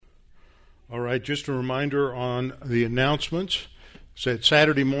All right, just a reminder on the announcements. So at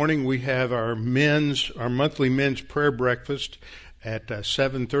Saturday morning we have our monthly men's prayer breakfast at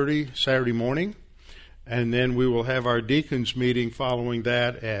 7:30 Saturday morning, and then we will have our deacons meeting following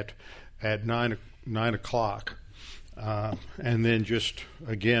that at 9 o'clock. And then just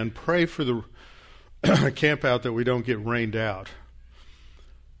again pray for the camp out that we don't get rained out.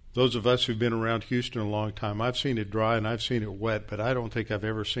 Those of us who've been around Houston a long time, I've seen it dry and I've seen it wet, but I don't think I've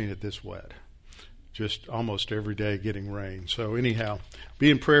ever seen it this wet. Just almost every day getting rain. So anyhow,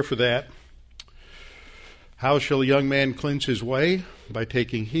 be in prayer for that. How shall a young man cleanse his way? By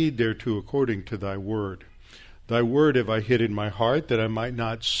taking heed thereto according to thy word. Thy word have I hid in my heart, that I might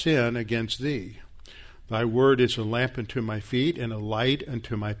not sin against thee. Thy word is a lamp unto my feet and a light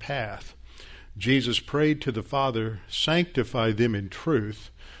unto my path. Jesus prayed to the Father, sanctify them in truth.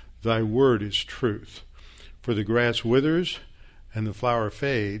 Thy word is truth. For the grass withers and the flower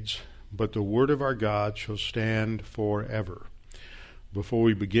fades, but the word of our God shall stand forever. Before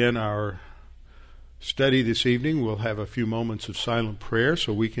we begin our study this evening, we'll have a few moments of silent prayer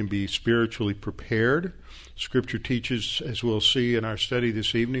so we can be spiritually prepared. Scripture teaches, as we'll see in our study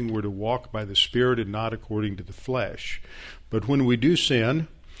this evening, we're to walk by the Spirit and not according to the flesh. But when we do sin,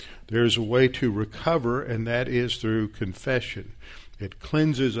 there's a way to recover, and that is through confession. It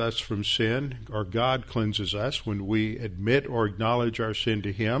cleanses us from sin, or God cleanses us when we admit or acknowledge our sin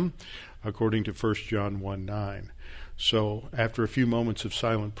to Him, according to 1 John 1:9. So after a few moments of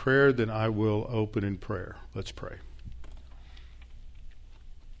silent prayer, then I will open in prayer. Let's pray.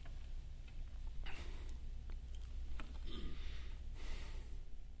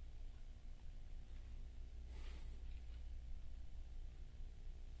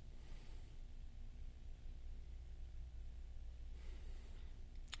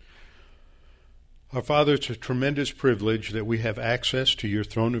 Our Father, it's a tremendous privilege that we have access to your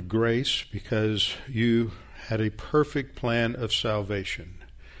throne of grace because you had a perfect plan of salvation,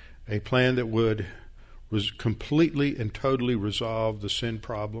 a plan that would completely and totally resolve the sin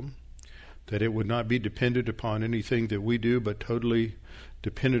problem, that it would not be dependent upon anything that we do, but totally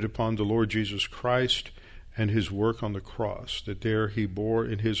dependent upon the Lord Jesus Christ and his work on the cross, that there he bore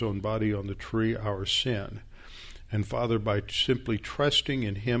in his own body on the tree our sin. And Father, by simply trusting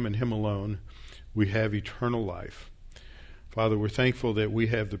in him and him alone, we have eternal life. Father, we're thankful that we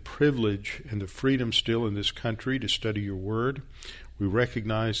have the privilege and the freedom still in this country to study your word. We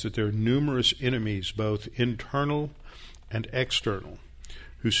recognize that there are numerous enemies, both internal and external,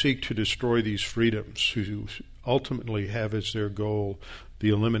 who seek to destroy these freedoms, who ultimately have as their goal the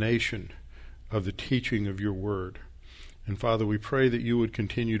elimination of the teaching of your word. And Father, we pray that you would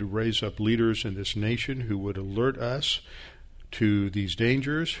continue to raise up leaders in this nation who would alert us to these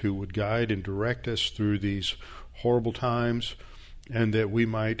dangers, who would guide and direct us through these horrible times, and that we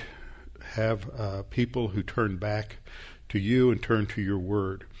might have people who turn back to you and turn to your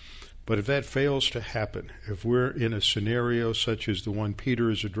word. But if that fails to happen, if we're in a scenario such as the one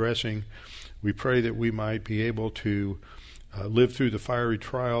Peter is addressing, we pray that we might be able to live through the fiery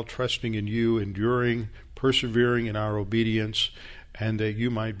trial, trusting in you, enduring, persevering in our obedience, and that you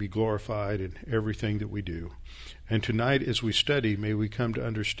might be glorified in everything that we do. And tonight, as we study, may we come to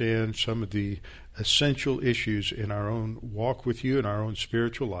understand some of the essential issues in our own walk with you and our own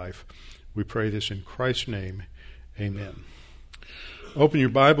spiritual life. We pray this in Christ's name. Amen. Open your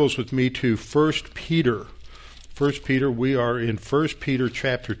Bibles with me to 1 Peter. 1 Peter, we are in 1 Peter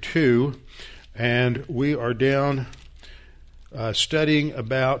chapter 2, and we are down studying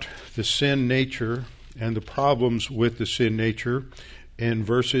about the sin nature and the problems with the sin nature in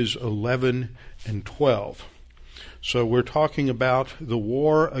verses 11 and 12. So we're talking about the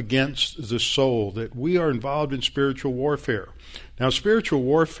war against the soul, that we are involved in spiritual warfare. Now, spiritual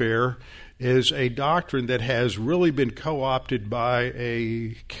warfare is a doctrine that has really been co-opted by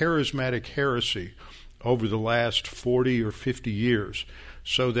a charismatic heresy over the last 40 or 50 years,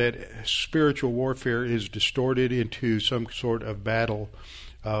 so that spiritual warfare is distorted into some sort of battle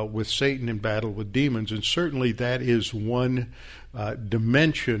with Satan and battle with demons, and certainly that is one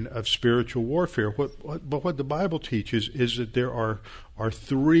dimension of spiritual warfare. But what the Bible teaches is that there are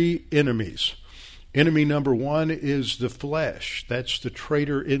three enemies. Enemy number one is the flesh. That's the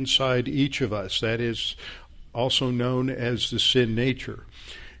traitor inside each of us. That is also known as the sin nature.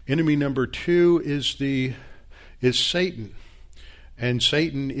 Enemy number two is Satan, and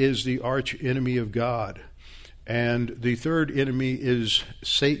Satan is the arch enemy of God. And the third enemy is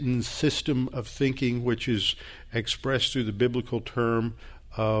Satan's system of thinking, which is expressed through the biblical term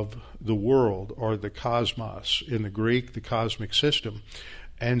of the world, or the cosmos in the Greek, the cosmic system.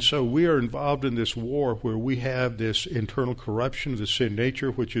 And so we are involved in this war where we have this internal corruption of the sin nature,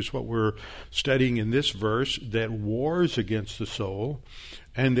 which is what we're studying in this verse, that wars against the soul,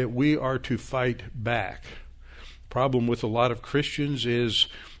 and that we are to fight back. Problem with a lot of Christians is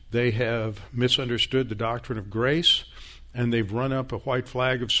they have misunderstood the doctrine of grace, and they've run up a white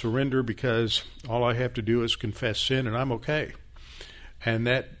flag of surrender because all I have to do is confess sin and I'm okay. And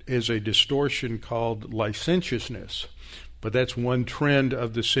that is a distortion called licentiousness. But that's one trend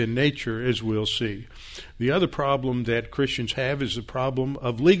of the sin nature, as we'll see. The other problem that Christians have is the problem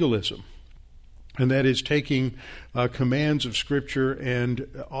of legalism. And that is taking commands of Scripture and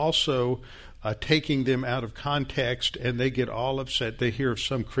also taking them out of context, and they get all upset. They hear of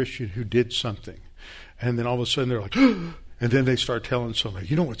some Christian who did something. And then all of a sudden they're like, and then they start telling somebody,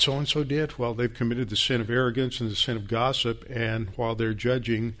 you know what so-and-so did? Well, they've committed the sin of arrogance and the sin of gossip, and while they're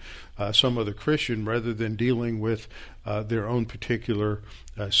judging some other Christian rather than dealing with their own particular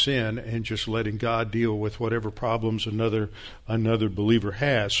sin and just letting God deal with whatever problems another believer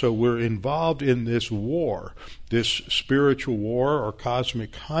has. So we're involved in this war, this spiritual war or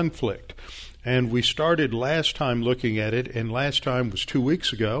cosmic conflict. And we started last time looking at it, and last time was 2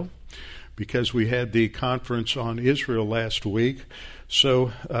 weeks ago, because we had the conference on Israel last week.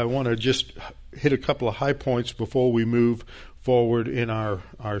 So I want to just hit a couple of high points before we move forward in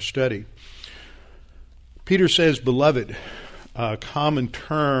our study. Peter says, beloved, a common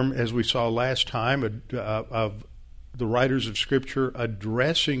term, as we saw last time, of the writers of Scripture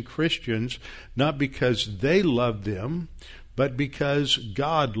addressing Christians, not because they love them, but because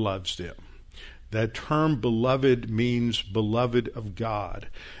God loves them. That term beloved means beloved of God.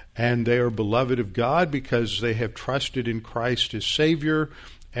 And they are beloved of God because they have trusted in Christ as Savior,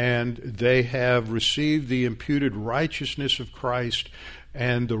 and they have received the imputed righteousness of Christ,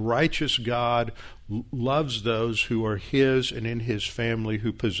 and the righteous God loves those who are His and in His family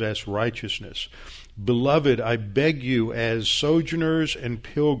who possess righteousness. Beloved, I beg you as sojourners and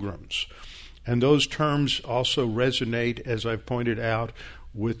pilgrims. And those terms also resonate, as I've pointed out,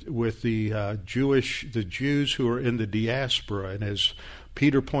 with the Jews who are in the diaspora. And as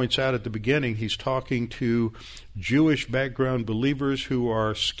Peter points out at the beginning, he's talking to Jewish background believers who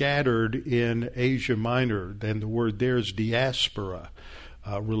are scattered in Asia Minor. And the word there is diaspora,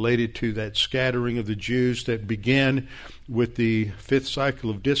 related to that scattering of the Jews that began with the fifth cycle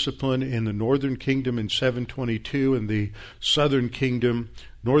of discipline in the northern kingdom in 722 and the southern kingdom,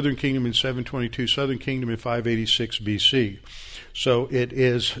 northern kingdom in 722, southern kingdom in 586 BC. So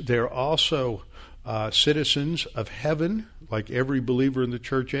they're also citizens of heaven, like every believer in the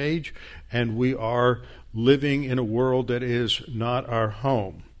church age, and we are living in a world that is not our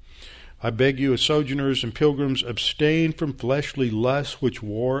home. I beg you, as sojourners and pilgrims, abstain from fleshly lusts which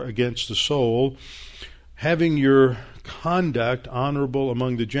war against the soul, having your conduct honorable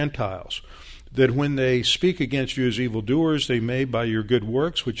among the Gentiles, that when they speak against you as evildoers, they may, by your good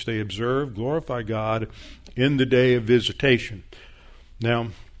works which they observe, glorify God in the day of visitation. Now,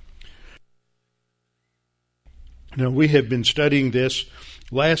 we have been studying this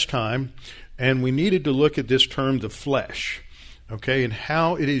last time, and we needed to look at this term, the flesh, okay, and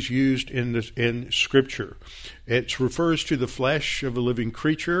how it is used in Scripture. It refers to the flesh of a living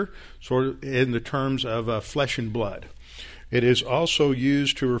creature, sort of in the terms of flesh and blood. It is also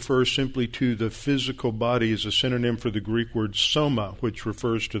used to refer simply to the physical body as a synonym for the Greek word soma, which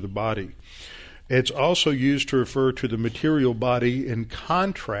refers to the body. It's also used to refer to the material body in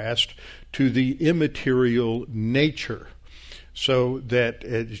contrast to the immaterial nature. So that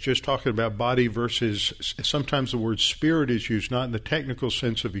it's just talking about body versus, sometimes the word spirit is used, not in the technical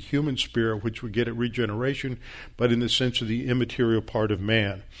sense of a human spirit, which we get at regeneration, but in the sense of the immaterial part of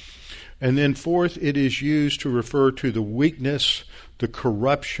man. And then fourth, it is used to refer to the weakness, the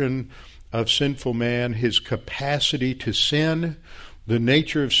corruption of sinful man, his capacity to sin, the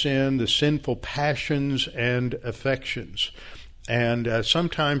nature of sin, the sinful passions and affections. And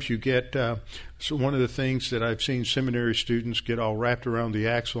sometimes you get, so one of the things that I've seen seminary students get all wrapped around the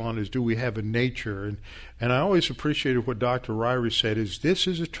axle on is, do we have a nature? And I always appreciated what Dr. Ryrie said, is this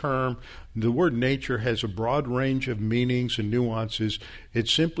is a term, the word nature has a broad range of meanings and nuances. It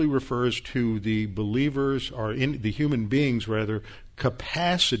simply refers to the believers, or in the human beings rather,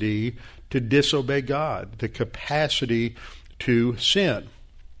 capacity to disobey God, the capacity to sin.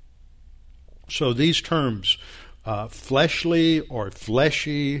 So these terms, fleshly or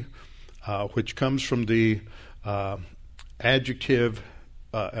fleshy, which comes from the adjective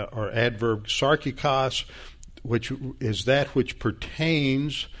or adverb sarkikos, which is that which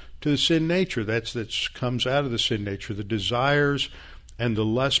pertains to the sin nature. That comes out of the sin nature, the desires and the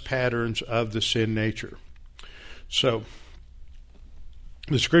lust patterns of the sin nature. So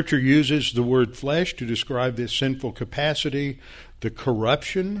The Scripture uses the word flesh to describe this sinful capacity, the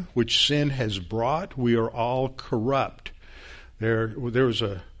corruption which sin has brought. We are all corrupt. There was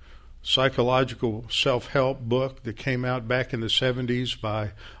a psychological self-help book that came out back in the 70s by,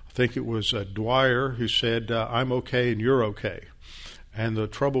 I think it was Dwyer, who said, I'm okay and you're okay. And the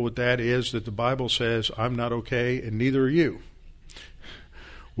trouble with that is that the Bible says, I'm not okay and neither are you.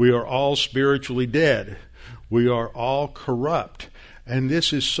 We are all spiritually dead. We are all corrupt. And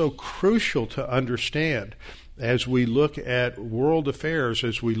this is so crucial to understand as we look at world affairs,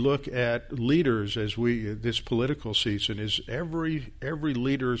 as we look at leaders, this political season, is every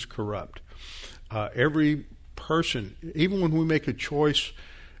leader is corrupt. Every person, even when we make a choice,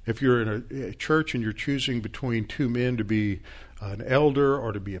 if you're in a church and you're choosing between two men to be an elder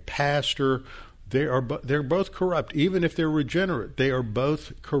or to be a pastor, they're both corrupt. Even if they're regenerate, they are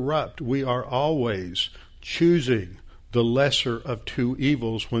both corrupt. We are always choosing the lesser of two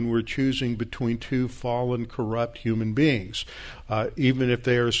evils when we're choosing between two fallen, corrupt human beings, even if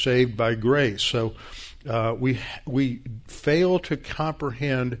they are saved by grace. So we fail to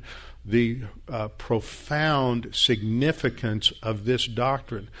comprehend the profound significance of this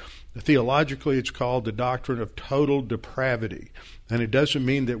doctrine. Theologically, it's called the doctrine of total depravity. And it doesn't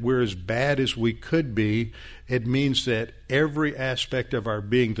mean that we're as bad as we could be. It means that every aspect of our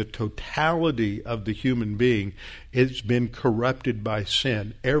being, the totality of the human being, has been corrupted by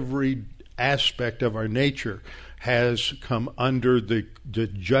sin. Every aspect of our nature has come under the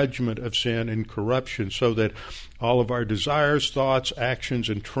judgment of sin and corruption, so that all of our desires, thoughts, actions,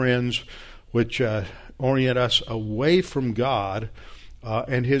 and trends, which orient us away from God,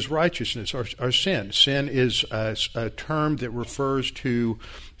 and His righteousness are sin. Sin is a term that refers to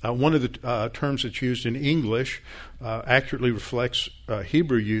one of the terms that's used in English, accurately reflects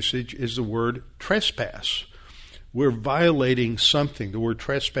Hebrew usage, is the word trespass. We're violating something. The word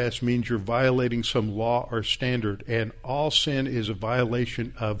trespass means you're violating some law or standard, and all sin is a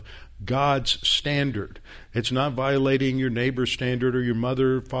violation of God's standard. It's not violating your neighbor's standard or your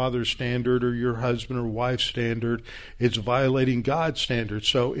mother or father's standard or your husband or wife's standard. It's violating God's standard.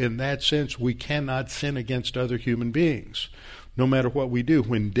 So in that sense, we cannot sin against other human beings, no matter what we do.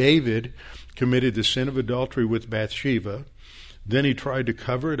 When David committed the sin of adultery with Bathsheba, then he tried to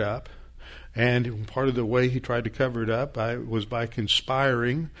cover it up. And part of the way he tried to cover it up was by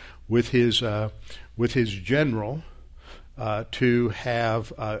conspiring with his general to have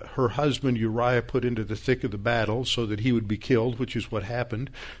her husband Uriah put into the thick of the battle so that he would be killed, which is what happened.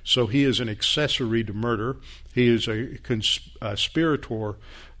 So he is an accessory to murder. He is a conspirator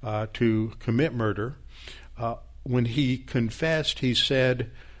to commit murder. When he confessed, he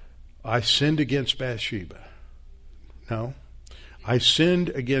said, I sinned against Bathsheba. No. I sinned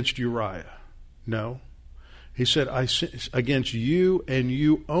against Uriah. No. He said, I sinned against you and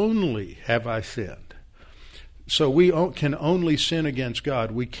you only have I sinned. So we can only sin against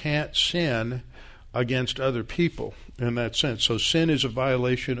God. We can't sin against other people in that sense. So sin is a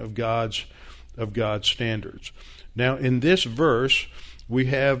violation of God's standards. Now, in this verse, we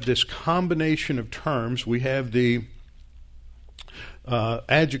have this combination of terms. We have the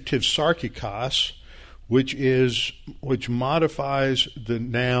adjective sarkikos, which modifies the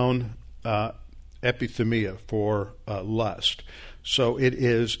noun epithemia for lust. So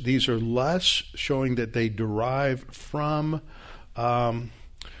these are lusts showing that they derive from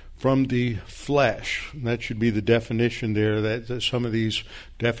the flesh. That should be the definition there. That some of these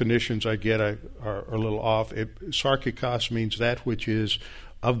definitions I get are a little off. Sarkikos means that which is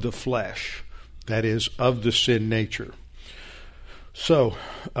of the flesh, that is, of the sin nature. So,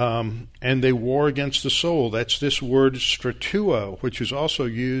 and they war against the soul. That's this word stratuo, which is also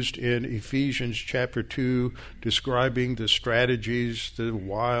used in Ephesians chapter 2, describing the strategies, the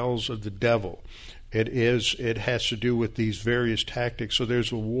wiles of the devil. It has to do with these various tactics. So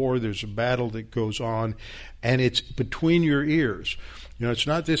there's a war, there's a battle that goes on, and it's between your ears. You know, it's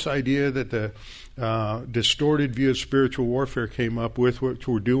not this idea that the distorted view of spiritual warfare came up with, which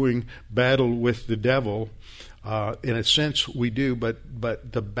we're doing battle with the devil. In a sense, we do,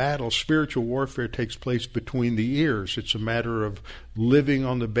 but the battle, spiritual warfare, takes place between the ears. It's a matter of living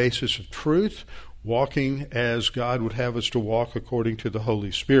on the basis of truth, walking as God would have us to walk according to the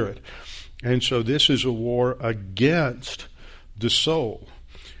Holy Spirit. And so this is a war against the soul.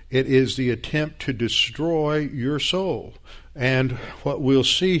 It is the attempt to destroy your soul. And what we'll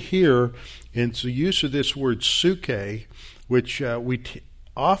see here is the use of this word suke, which we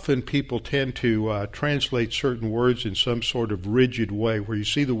often people tend to translate certain words in some sort of rigid way, where you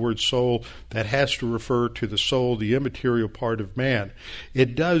see the word soul, that has to refer to the soul, the immaterial part of man.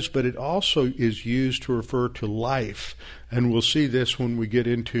 It does, but it also is used to refer to life, and we'll see this when we get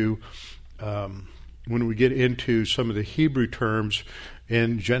into some of the Hebrew terms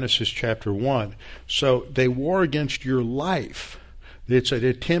in Genesis chapter 1. So they war against your life. It's an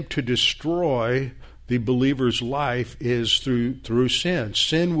attempt to destroy the believer's life is through sin.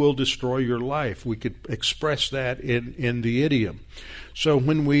 Sin will destroy your life. We could express that in the idiom. So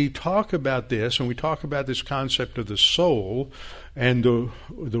when we talk about this, and we talk about this concept of the soul and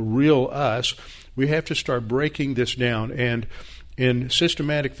the real us, we have to start breaking this down. And in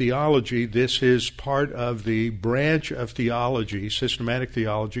systematic theology, this is part of the branch of theology, systematic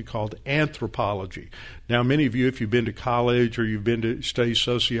theology, called anthropology. Now, many of you, if you've been to college or you've been to study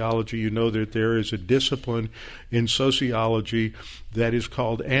sociology, you know that there is a discipline in sociology that is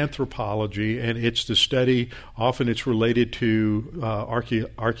called anthropology, and it's the study, often it's related to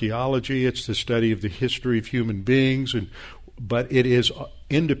archaeology, it's the study of the history of human beings, but it is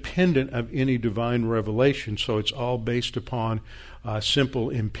independent of any divine revelation, so it's all based upon simple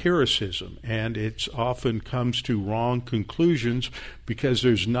empiricism, and it often comes to wrong conclusions because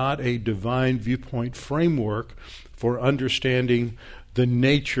there's not a divine viewpoint framework for understanding the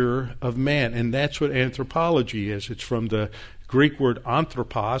nature of man, and that's what anthropology is. It's from the Greek word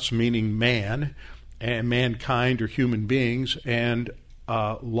anthropos, meaning man, and mankind or human beings, and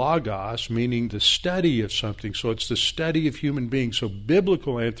logos, meaning the study of something. So it's the study of human beings. So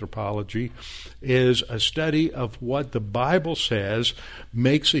biblical anthropology is a study of what the Bible says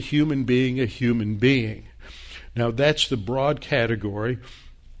makes a human being a human being. Now that's the broad category.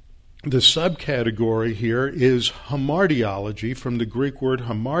 The subcategory here is hamartiology, from the Greek word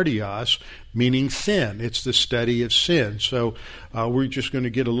hamartios, meaning sin. It's the study of sin. So we're just going to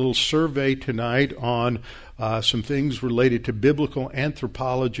get a little survey tonight on some things related to biblical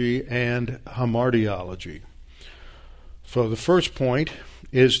anthropology and hamartiology. So the first point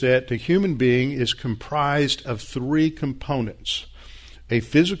is that the human being is comprised of three components: a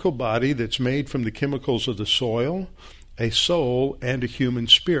physical body that's made from the chemicals of the soil, a soul, and a human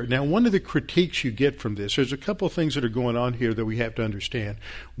spirit. Now, one of the critiques you get from this, there's a couple of things that are going on here that we have to understand.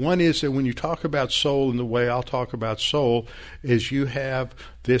 One is that when you talk about soul in the way I'll talk about soul, is you have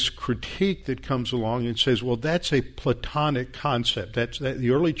this critique that comes along and says, well, that's a Platonic concept. That the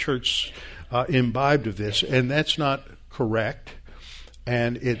early church imbibed of this, and that's not correct.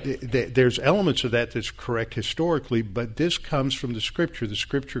 And there's elements of that that's correct historically, but this comes from the Scripture. The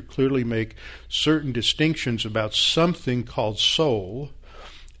Scripture clearly make certain distinctions about something called soul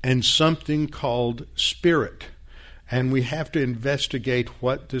and something called spirit. And we have to investigate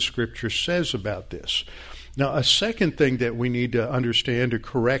what the Scripture says about this. Now, a second thing that we need to understand to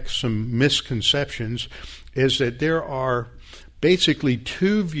correct some misconceptions is that there are basically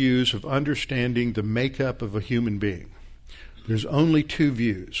two views of understanding the makeup of a human being. There's only two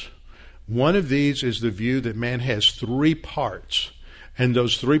views. One of these is the view that man has three parts, and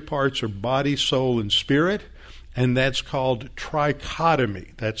those three parts are body, soul, and spirit, and that's called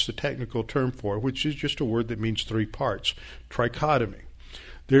trichotomy. That's the technical term for it, which is just a word that means three parts, trichotomy.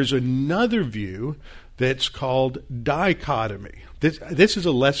 There's another view that's called dichotomy. This is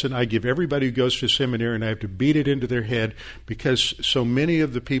a lesson I give everybody who goes to seminary, and I have to beat it into their head because so many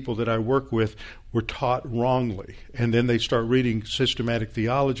of the people that I work with were taught wrongly. And then they start reading systematic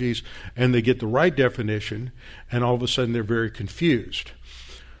theologies, and they get the right definition, and all of a sudden they're very confused.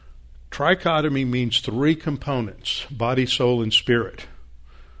 Trichotomy means three components: body, soul, and spirit.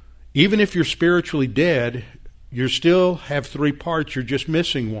 Even if you're spiritually dead, you still have three parts, you're just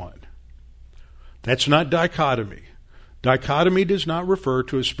missing one. That's not dichotomy. Dichotomy does not refer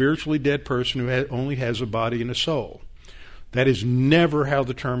to a spiritually dead person who only has a body and a soul. That is never how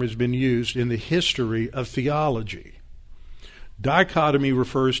the term has been used in the history of theology. Dichotomy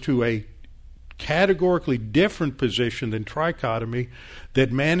refers to a categorically different position than trichotomy,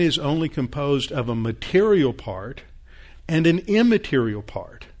 that man is only composed of a material part and an immaterial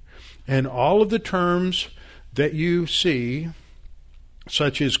part. And all of the terms that you see,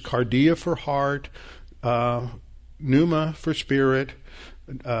 such as cardia for heart, pneuma for spirit,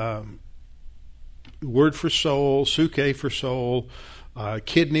 word for soul, suke for soul,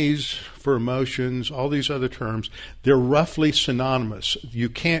 kidneys for emotions, all these other terms, they're roughly synonymous. You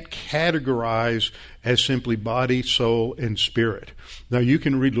can't categorize as simply body, soul, and spirit. Now, you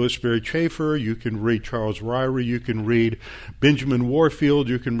can read Louis Berry Chafer, you can read Charles Ryrie, you can read Benjamin Warfield,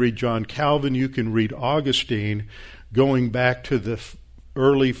 you can read John Calvin, you can read Augustine, going back to the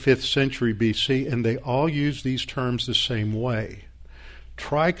early 5th century BC, and they all use these terms the same way.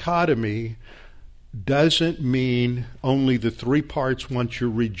 trichotomy doesn't mean only the three parts once you're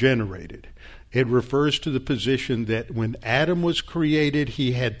regenerated. It refers to the position that when Adam was created,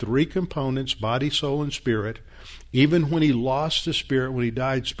 he had three components, body, soul, and spirit. Even when he lost the spirit, when he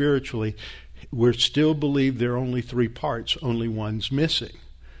died spiritually, we still believe there are only three parts, only one's missing.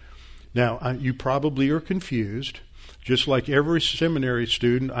 Now, you probably are confused, just like every seminary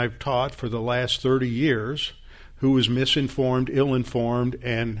student I've taught for the last 30 years who was misinformed, ill-informed,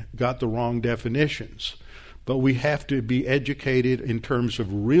 and got the wrong definitions. But we have to be educated in terms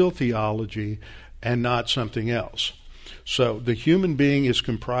of real theology and not something else. So the human being is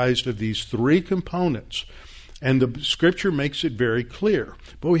comprised of these three components, and the Scripture makes it very clear.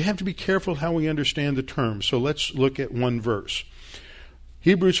 But we have to be careful how we understand the terms. So let's look at one verse.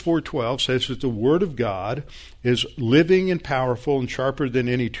 Hebrews 4:12 says that the Word of God is living and powerful and sharper than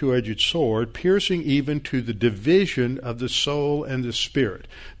any two-edged sword, piercing even to the division of the soul and the spirit.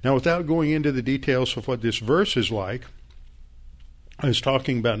 Now, without going into the details of what this verse is like, I was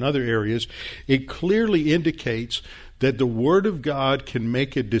talking about in other areas, it clearly indicates that the Word of God can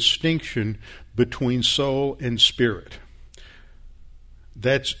make a distinction between soul and spirit.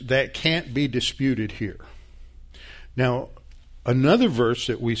 That can't be disputed here. Now, another verse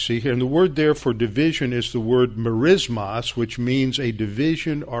that we see here, and the word there for division is the word merismos, which means a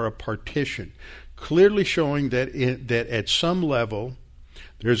division or a partition, clearly showing that that at some level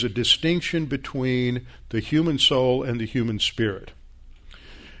there's a distinction between the human soul and the human spirit.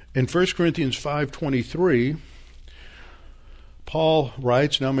 In 1 Corinthians 5:23, Paul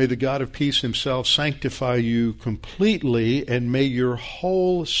writes, "Now may the God of peace himself sanctify you completely, and may your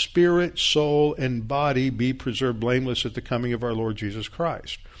whole spirit, soul, and body be preserved blameless at the coming of our Lord Jesus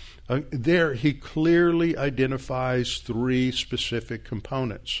Christ." There he clearly identifies three specific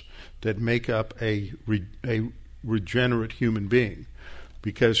components that make up a regenerate human being.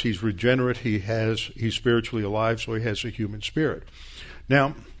 Because he's regenerate, he's spiritually alive, so he has a human spirit.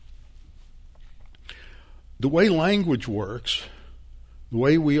 Now, the way language works, the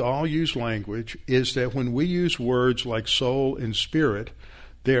way we all use language, is that when we use words like soul and spirit,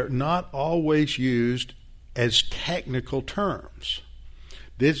 they're not always used as technical terms.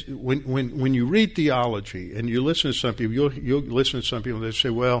 When you read theology and you listen to some people, you'll listen to some people that say,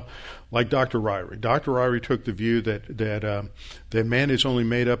 well, like Dr. Ryrie. Dr. Ryrie took the view that man is only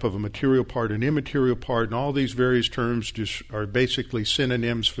made up of a material part and immaterial part, and all these various terms just are basically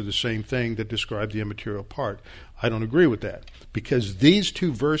synonyms for the same thing that describe the immaterial part. I don't agree with that, because these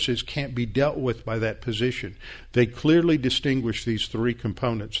two verses can't be dealt with by that position. They clearly distinguish these three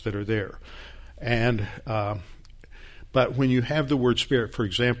components that are there. And but when you have the word spirit, for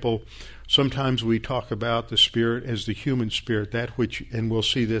example, sometimes we talk about the spirit as the human spirit, that which, and we'll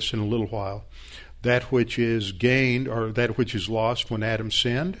see this in a little while, that which is gained or that which is lost when Adam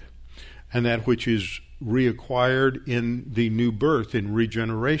sinned, and that which is reacquired in the new birth, in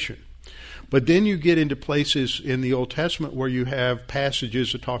regeneration. But then you get into places in the Old Testament where you have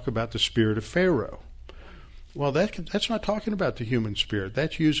passages that talk about the spirit of Pharaoh. Well, that's not talking about the human spirit.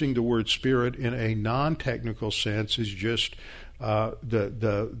 That's using the word spirit in a non-technical sense as just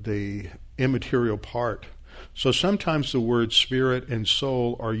the immaterial part. So sometimes the words spirit and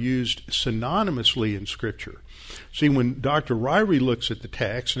soul are used synonymously in Scripture. See, when Dr. Ryrie looks at the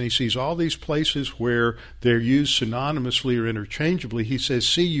text and he sees all these places where they're used synonymously or interchangeably, he says,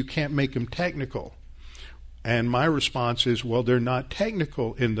 see, you can't make them technical. And my response is, well, they're not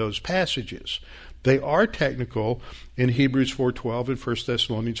technical in those passages. They are technical in Hebrews 4:12 and 1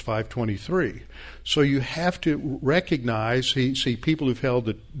 Thessalonians 5:23. So you have to recognize, see, people who've held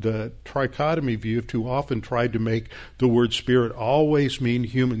the trichotomy view have too often tried to make the word spirit always mean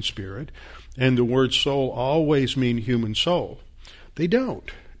human spirit, and the word soul always mean human soul. They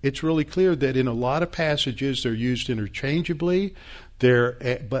don't. It's really clear that in a lot of passages they're used interchangeably,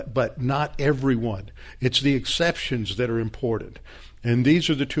 but not everyone. It's the exceptions that are important. And these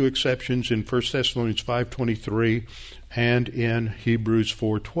are the two exceptions in 1 Thessalonians 5:23 and in Hebrews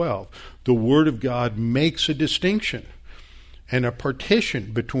 4:12. The Word of God makes a distinction and a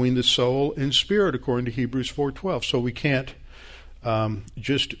partition between the soul and spirit according to Hebrews 4:12. So we can't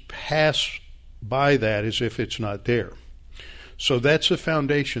just pass by that as if it's not there. So that's the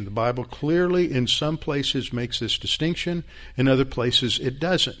foundation. The Bible clearly in some places makes this distinction, in other places it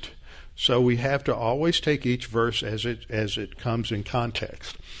doesn't. So we have to always take each verse as it comes in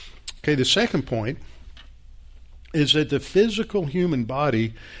context. Okay, the second point is that the physical human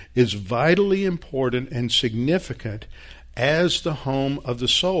body is vitally important and significant as the home of the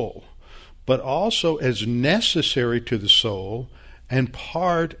soul, but also as necessary to the soul and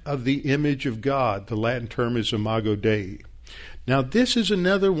part of the image of God. The Latin term is imago Dei. Now, this is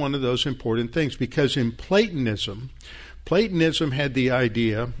another one of those important things, because in Platonism had the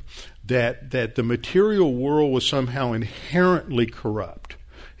idea that the material world was somehow inherently corrupt.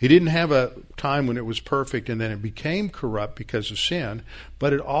 He didn't have a time when it was perfect and then it became corrupt because of sin,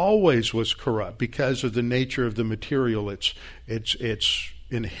 but it always was corrupt because of the nature of the material. It's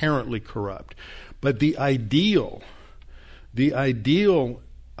inherently corrupt. But the ideal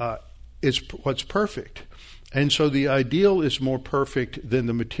is what's perfect. And so the ideal is more perfect than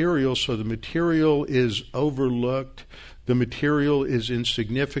the material, so the material is overlooked, the material is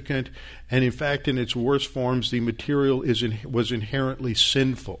insignificant, and in fact, in its worst forms, the material was inherently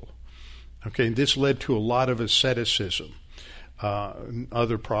sinful. Okay, and this led to a lot of asceticism,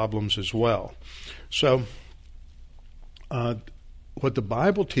 other problems as well. So, what the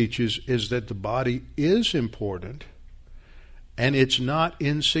Bible teaches is that the body is important, and it's not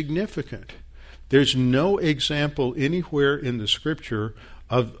insignificant. There's no example anywhere in the Scripture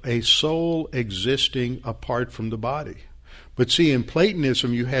of a soul existing apart from the body. But see, in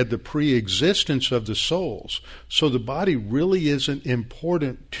Platonism, you had the pre-existence of the souls. So the body really isn't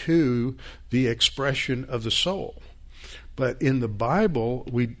important to the expression of the soul. But in the Bible,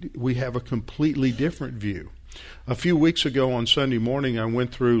 we have a completely different view. A few weeks ago on Sunday morning, I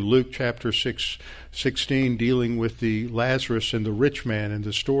went through Luke chapter 16, dealing with the Lazarus and the rich man and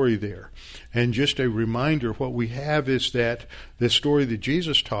the story there. And just a reminder, what we have is that the story that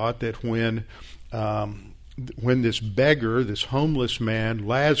Jesus taught, that when this beggar, this homeless man,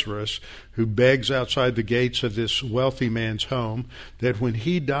 Lazarus, who begs outside the gates of this wealthy man's home, that when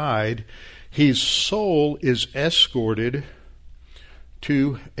he died, his soul is escorted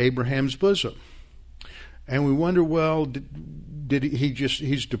to Abraham's bosom. And we wonder, well,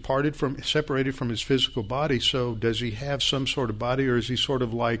 he's separated from his physical body, so does he have some sort of body, or is he sort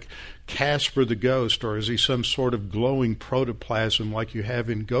of like Casper the Ghost, or is he some sort of glowing protoplasm like you have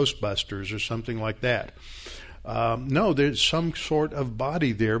in Ghostbusters or something like that? No, there's some sort of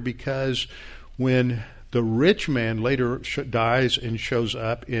body there, because when the rich man later dies and shows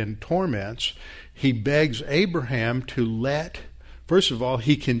up in torments, he begs Abraham to let... First of all,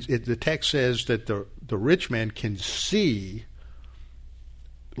 the text says that the rich man can see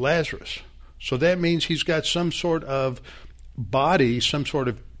Lazarus. So that means he's got some sort of body, some sort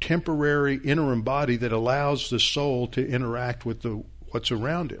of temporary interim body that allows the soul to interact with what's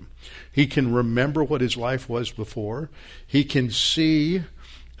around him. He can remember what his life was before. He can see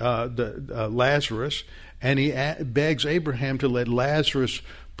Lazarus, and he begs Abraham to let Lazarus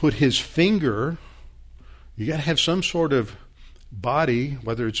put his finger... You got to have some sort of body,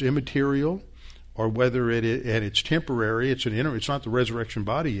 whether it's immaterial or whether it's temporary. It's not the resurrection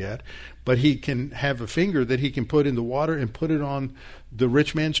body yet, but he can have a finger that he can put in the water and put it on the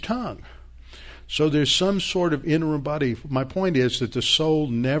rich man's tongue. So there's some sort of interim body. My point is that the soul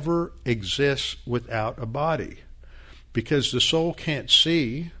never exists without a body, because the soul can't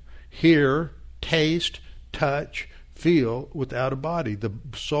see, hear, taste, touch, feel without a body. The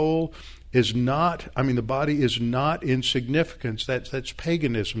soul is not, the body is not insignificance. That's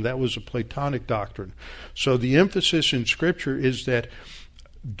paganism. That was a Platonic doctrine. So the emphasis in Scripture is that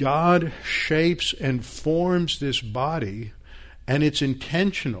God shapes and forms this body, and it's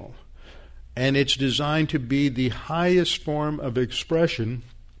intentional, and it's designed to be the highest form of expression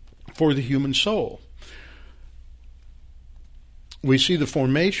for the human soul. We see the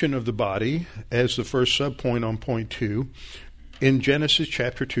formation of the body as the first subpoint on point 2 in Genesis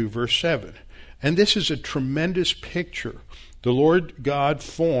chapter 2, verse 7. And this is a tremendous picture. The Lord God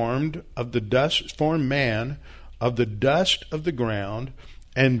formed man of the dust of the ground,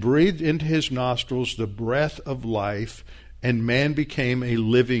 and breathed into his nostrils the breath of life, and man became a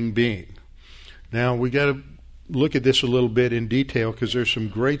living being. Now we got to look at this a little bit in detail, because there's some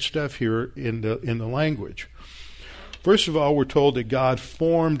great stuff here in the language. First of all, we're told that God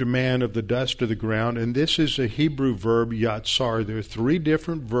formed man of the dust of the ground, and this is a Hebrew verb, yatsar. There are 3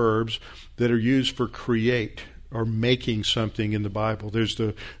 different verbs that are used for create or making something in the Bible. There's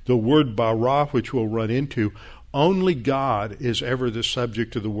the word bara, which we'll run into. Only God is ever the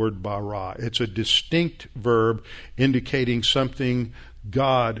subject of the word bara. It's a distinct verb indicating something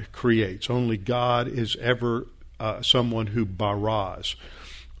God creates. Only God is ever someone who baras.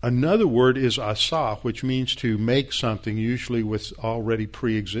 Another word is asa, which means to make something, usually with already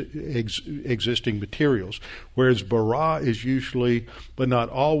pre-existing materials, whereas bara is usually, but not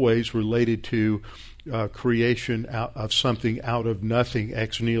always, related to creation of something out of nothing,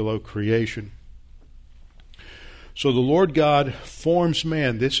 ex nihilo creation. So the Lord God forms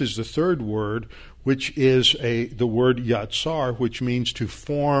man. This is the third word, which is the word yatsar, which means to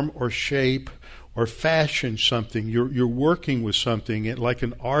form or shape or fashion something. You're working with something like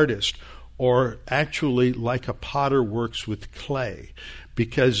an artist, or actually like a potter works with clay,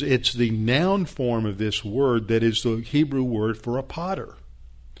 because it's the noun form of this word that is the Hebrew word for a potter.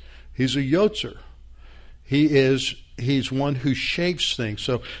 He's a yotzer. He's one who shapes things.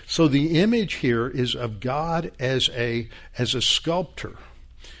 So the image here is of God as a sculptor.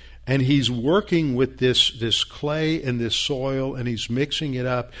 And he's working with this clay and this soil, and he's mixing it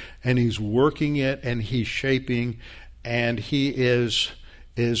up, and he's working it, and he's shaping, and he is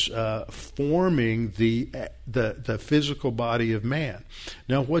forming the physical body of man.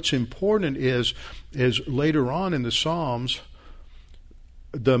 Now, what's important is later on in the Psalms,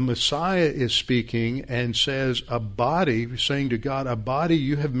 the Messiah is speaking and says, a body, saying to God, a body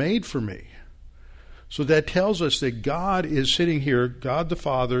you have made for me. So that tells us that God is sitting here, God the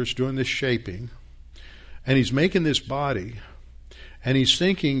Father is doing this shaping, and he's making this body, and he's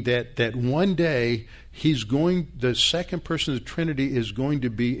thinking that one day the second person of the Trinity is going to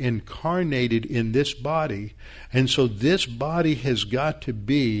be incarnated in this body, and so this body has got to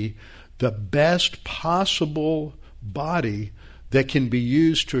be the best possible body that can be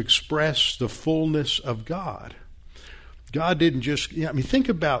used to express the fullness of God. God didn't just, think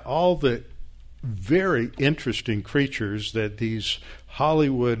about all the very interesting creatures that these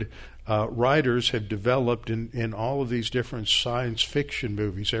Hollywood writers have developed in all of these different science fiction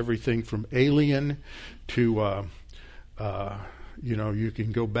movies. Everything from Alien to, you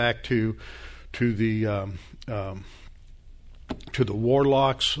can go back to the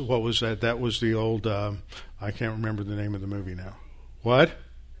Warlocks. What was that? That was the old. I can't remember the name of the movie now. What?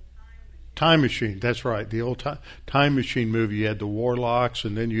 Time Machine. That's right. The old Time Machine movie. You had the Warlocks,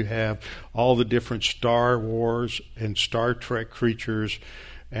 and then you have all the different Star Wars and Star Trek creatures,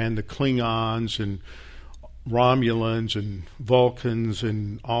 and the Klingons and Romulans and Vulcans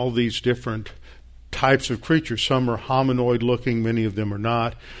and all these different types of creatures. Some are hominoid looking, many of them are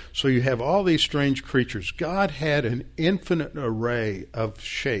not. So you have all these strange creatures. God had an infinite array of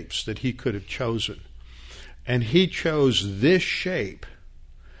shapes that he could have chosen. And he chose this shape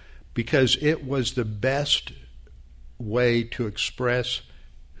because it was the best way to express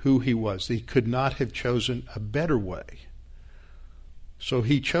who he was. He could not have chosen a better way. So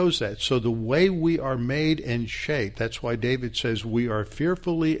he chose that. So the way we are made and shaped, that's why David says we are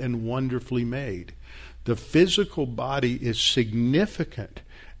fearfully and wonderfully made. The physical body is significant,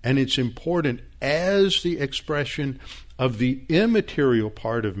 and it's important as the expression of the immaterial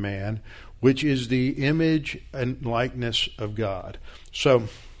part of man, which is the image and likeness of God. So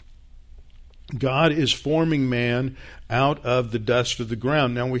God is forming man out of the dust of the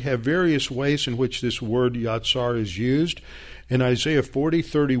ground. Now we have various ways in which this word yatsar is used. In Isaiah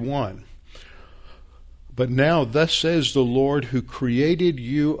 40:31, but now thus says the Lord who created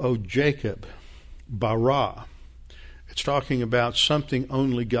you, O Jacob, bara. It's talking about something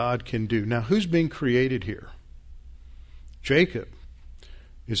only God can do. Now who's being created here? Jacob.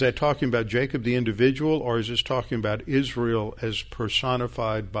 Is that talking about Jacob the individual, or is this talking about Israel as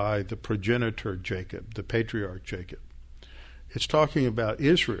personified by the progenitor Jacob, the patriarch Jacob? It's talking about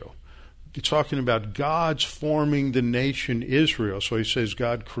Israel. It's talking about God's forming the nation Israel. So he says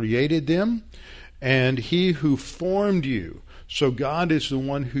God created them, and he who formed you. So God is the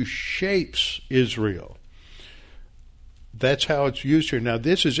one who shapes Israel. That's how it's used here. Now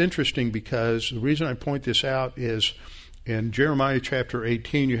this is interesting because the reason I point this out is in Jeremiah chapter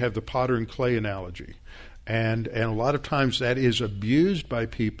 18, you have the potter and clay analogy. And a lot of times that is abused by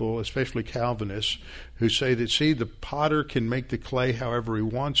people, especially Calvinists, who say that, see, the potter can make the clay however he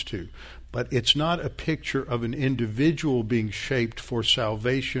wants to. But it's not a picture of an individual being shaped for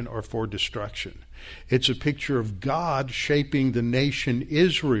salvation or for destruction. It's a picture of God shaping the nation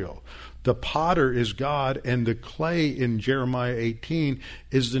Israel. The potter is God, and the clay in Jeremiah 18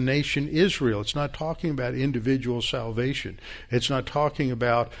 is the nation Israel. It's not talking about individual salvation. It's not talking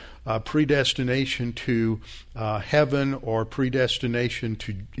about predestination to heaven or predestination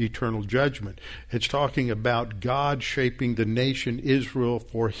to eternal judgment. It's talking about God shaping the nation Israel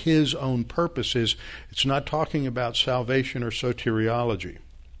for his own purposes. It's not talking about salvation or soteriology.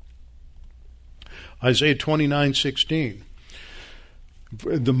 Isaiah 29:16.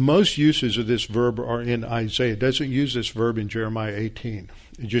 The most uses of this verb are in Isaiah. It doesn't use this verb in Jeremiah 18.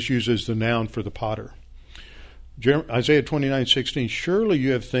 It just uses the noun for the potter. Isaiah 29:16, surely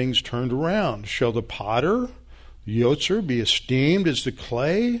you have things turned around. Shall the potter, the yotzer, be esteemed as the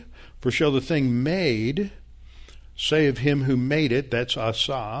clay? For shall the thing made say of him who made it, that's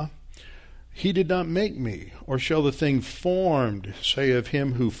Asa, he did not make me? Or shall the thing formed say of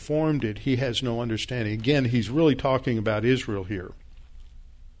him who formed it, he has no understanding? Again, he's really talking about Israel here.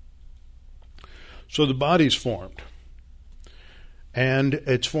 So the body's formed. And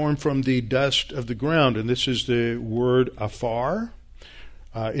it's formed from the dust of the ground. And this is the word afar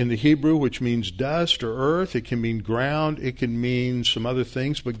in the Hebrew, which means dust or earth. It can mean ground. It can mean some other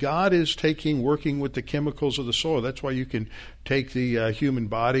things. But God is working with the chemicals of the soil. That's why you can take the human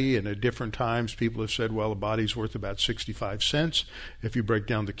body, and at different times people have said, well, a body's worth about 65 cents if you break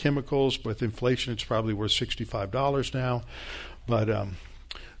down the chemicals. With inflation, it's probably worth $65 now. But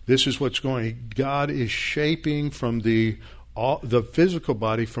this is what's going. God is shaping from the physical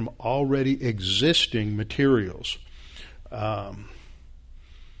body from already existing materials.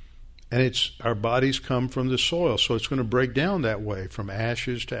 And our bodies come from the soil, so it's going to break down that way, from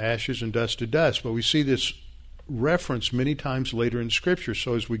ashes to ashes and dust to dust. But we see this reference many times later in Scripture.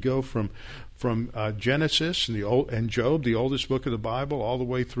 So as we go from Genesis and Job, the oldest book of the Bible, all the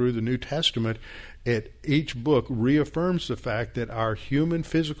way through the New Testament, each book reaffirms the fact that our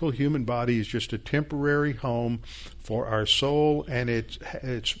physical human body is just a temporary home for our soul, and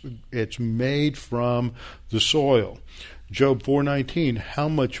it's made from the soil. Job 4:19, how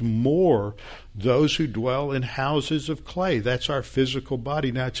much more those who dwell in houses of clay. That's our physical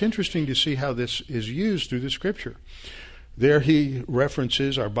body. Now, it's interesting to see how this is used through the Scripture. There he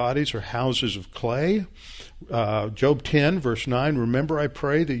references our bodies are houses of clay. Job 10, verse 9, remember, I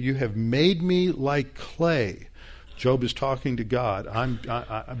pray that you have made me like clay. Job is talking to God.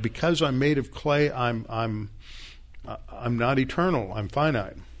 Because I'm made of clay, I'm not eternal. I'm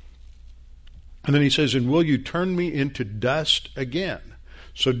finite. And then he says, and will you turn me into dust again?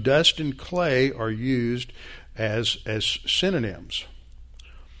 So dust and clay are used as synonyms.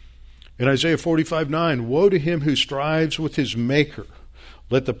 In Isaiah 45:9, woe to him who strives with his maker.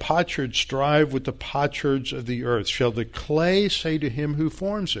 Let the potsherd strive with the potsherds of the earth. Shall the clay say to him who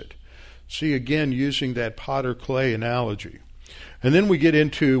forms it? See, again, using that potter clay analogy. And then we get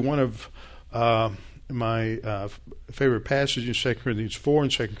into one of my favorite passages in 2 Corinthians 4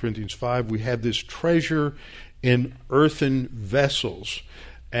 and 2 Corinthians 5. We have this treasure in earthen vessels.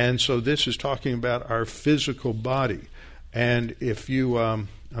 And so this is talking about our physical body. And if you, I'm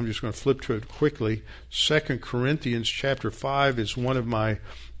just going to flip to it quickly. 2 Corinthians chapter 5 is one of my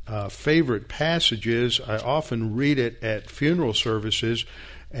favorite passages. I often read it at funeral services,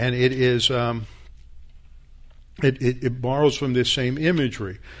 and it is it borrows from this same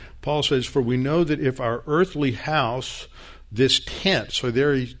imagery. Paul says, for we know that if our earthly house, this tent, so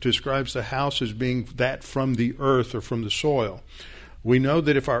there he describes the house as being that from the earth or from the soil. We know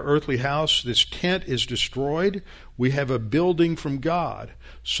that if our earthly house, this tent, is destroyed, we have a building from God.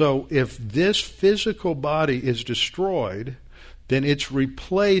 So if this physical body is destroyed, then it's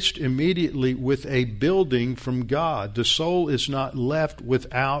replaced immediately with a building from God. The soul is not left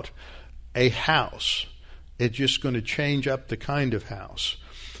without a house. It's just going to change up the kind of house.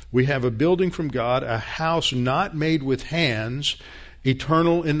 We have a building from God, a house not made with hands,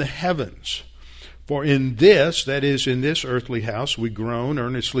 eternal in the heavens. For in this, that is, in this earthly house, we groan,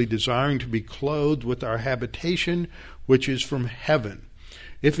 earnestly desiring to be clothed with our habitation, which is from heaven.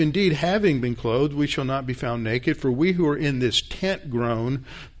 If indeed, having been clothed, we shall not be found naked, for we who are in this tent groan,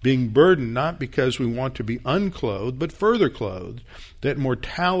 being burdened, not because we want to be unclothed, but further clothed, that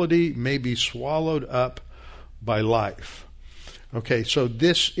mortality may be swallowed up by life. Okay, so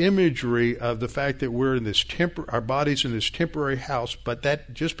this imagery of the fact that we're in this our body's in this temporary house, but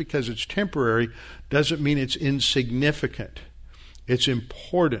that just because it's temporary doesn't mean it's insignificant. It's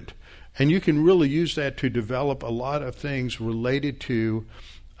important. And you can really use that to develop a lot of things related to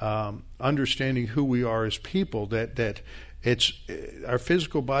understanding who we are as people, that it's our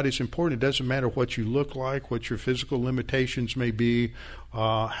physical body is important. It doesn't matter what you look like, what your physical limitations may be,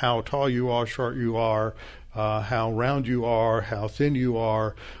 how tall you are, short you are, how round you are, how thin you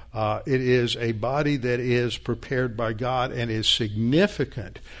are. It is a body that is prepared by God and is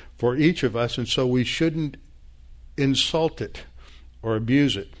significant for each of us, and so we shouldn't insult it or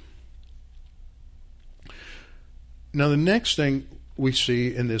abuse it. Now, the next thing we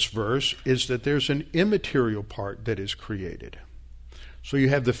see in this verse is that there's an immaterial part that is created. So you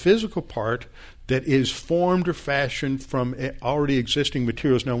have the physical part that is formed or fashioned from already existing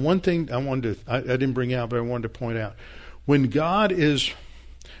materials. Now, one thing I didn't bring out, but I wanted to point out, when God is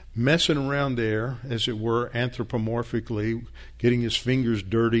messing around there, as it were, anthropomorphically, getting his fingers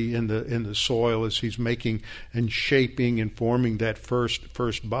dirty in the soil as he's making and shaping and forming that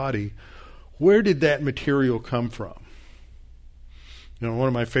first body, where did that material come from? One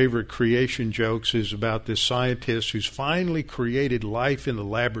of my favorite creation jokes is about this scientist who's finally created life in the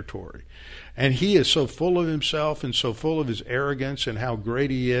laboratory. And he is so full of himself and so full of his arrogance and how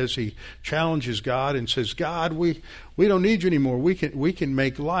great he is. He challenges God and says, God, we don't need you anymore. We can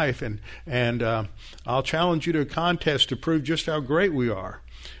make life, and I'll challenge you to a contest to prove just how great we are.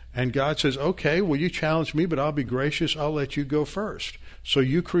 And God says, okay, well, you challenge me, but I'll be gracious. I'll let you go first. So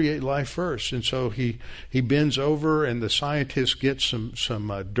you create life first. And so he bends over, and the scientist gets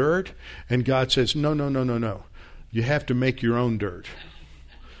some dirt, and God says, no. You have to make your own dirt.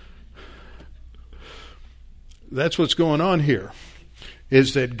 That's what's going on here,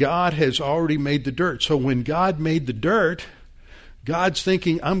 is that God has already made the dirt. So when God made the dirt, God's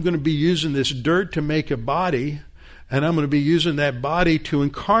thinking, I'm going to be using this dirt to make a body, and I'm going to be using that body to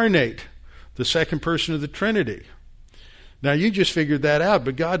incarnate the second person of the Trinity. Now, you just figured that out,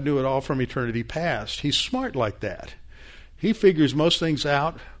 but God knew it all from eternity past. He's smart like that. He figures most things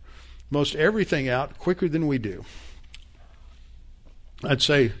out, most everything out, quicker than we do. I'd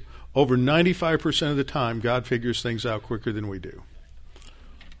say over 95% of the time, God figures things out quicker than we do.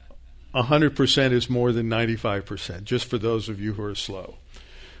 100% is more than 95%, just for those of you who are slow.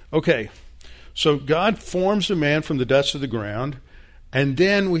 Okay, so God forms a man from the dust of the ground, and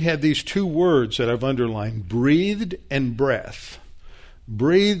then we have these two words that I've underlined, breathed and breath.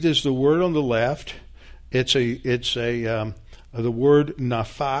 Breathed is the word on the left. It's the word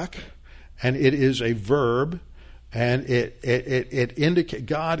nafak, and it is a verb. And it indicates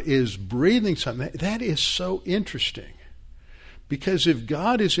God is breathing something. That is so interesting. Because if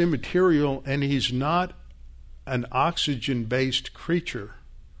God is immaterial and he's not an oxygen-based creature,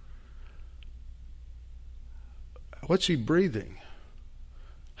 what's he breathing?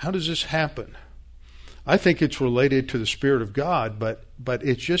 How does this happen? I think it's related to the Spirit of God, but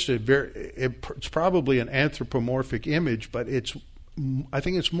it's just it's probably an anthropomorphic image, but I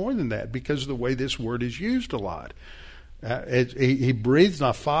think it's more than that because of the way this word is used a lot. He breathes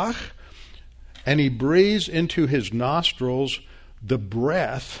nafach, and he breathes into his nostrils the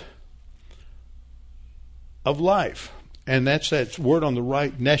breath of life. And that's that word on the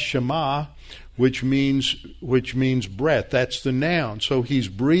right, neshama, which means breath. That's the noun. So he's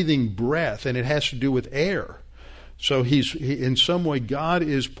breathing breath, and it has to do with air. So in some way, God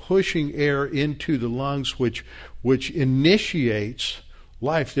is pushing air into the lungs, which initiates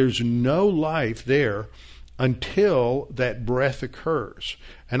life. There's no life there until that breath occurs.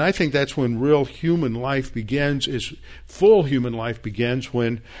 And I think that's when real human life begins, is full human life begins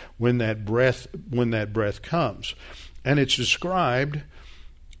when that breath comes. And it's described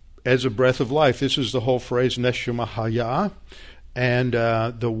as a breath of life. This is the whole phrase, neshama haya. And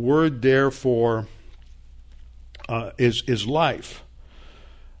the word therefore is life.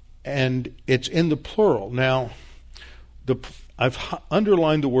 And it's in the plural. Now, I've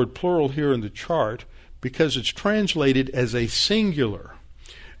underlined the word plural here in the chart because it's translated as a singular.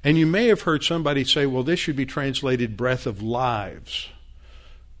 And you may have heard somebody say, well, this should be translated breath of lives.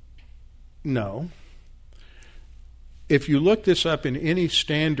 No. If you look this up in any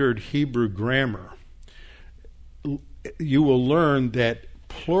standard Hebrew grammar, you will learn that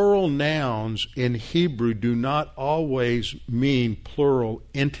plural nouns in Hebrew do not always mean plural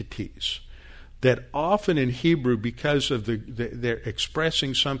entities. That often in Hebrew, because of they're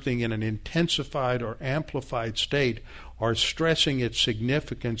expressing something in an intensified or amplified state, or stressing its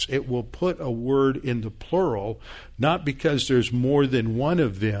significance, it will put a word in the plural, not because there's more than one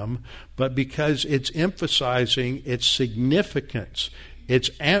of them, but because it's emphasizing its significance.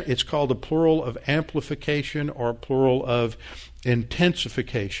 It's called a plural of amplification or a plural of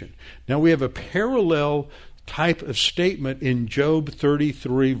intensification. Now we have a parallel type of statement in Job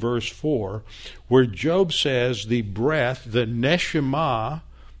 33 verse 4, where Job says the breath, the neshama,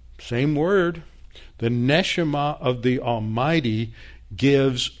 same word, the neshama of the Almighty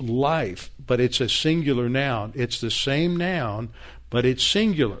gives life, but it's a singular noun. It's the same noun, but it's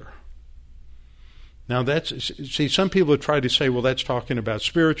singular. Now some people have tried to say, well, that's talking about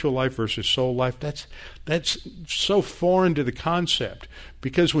spiritual life versus soul life. That's so foreign to the concept,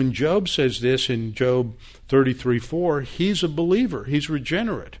 because when Job says this in Job 33:4, he's a believer, he's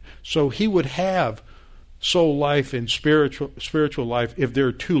regenerate, so he would have soul life and spiritual life if there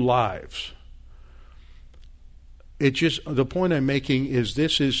are two lives. It just, the point I'm making is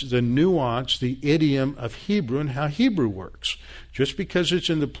this is the nuance, the idiom of Hebrew and how Hebrew works. Just because it's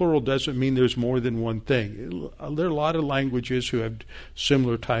in the plural doesn't mean there's more than one thing. There are a lot of languages who have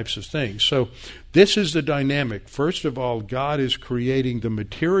similar types of things. So this is the dynamic. First of all, God is creating the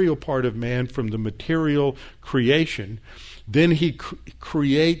material part of man from the material creation. Then he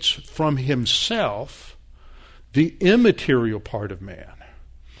creates from himself the immaterial part of man.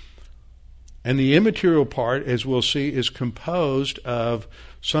 And the immaterial part, as we'll see, is composed of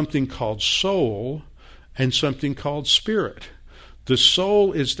something called soul and something called spirit. The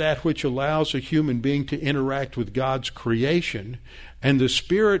soul is that which allows a human being to interact with God's creation, and the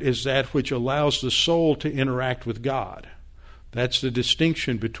spirit is that which allows the soul to interact with God. That's the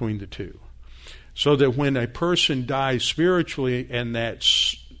distinction between the two. So that when a person dies spiritually and that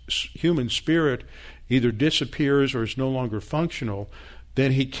human spirit either disappears or is no longer functional,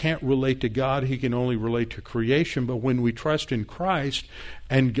 then he can't relate to God, he can only relate to creation. But when we trust in Christ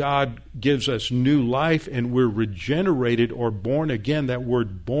and God gives us new life and we're regenerated or born again, that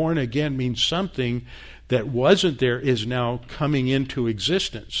word born again means something that wasn't there is now coming into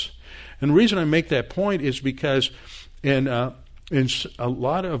existence. And the reason I make that point is because in a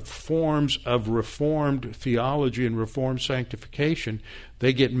lot of forms of Reformed theology and Reformed sanctification,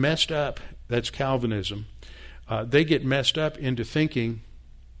 they get messed up. That's Calvinism. They get messed up into thinking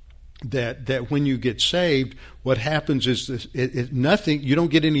that when you get saved, what happens is nothing. You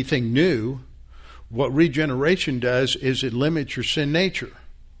don't get anything new. What regeneration does is it limits your sin nature,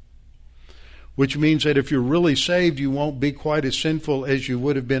 which means that if you're really saved, you won't be quite as sinful as you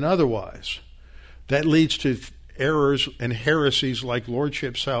would have been otherwise. That leads to errors and heresies like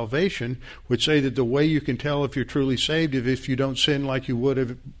lordship salvation, which say that the way you can tell if you're truly saved is if you don't sin like you would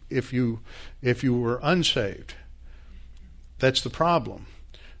have if you were unsaved. That's the problem.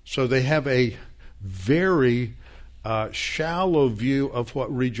 So they have a very shallow view of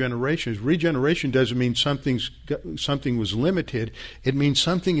what regeneration is. Regeneration doesn't mean something was limited. It means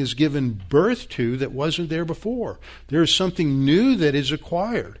something is given birth to that wasn't there before. There is something new that is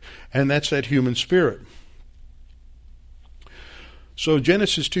acquired, and that's that human spirit. So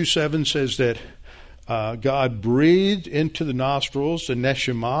Genesis 2:7 says that God breathed into the nostrils the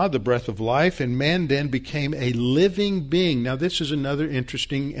neshama, the breath of life, and man then became a living being. Now this is another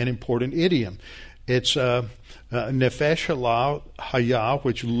interesting and important idiom. It's nefesh haya,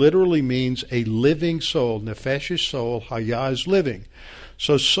 which literally means a living soul. Nefesh is soul, haya is living.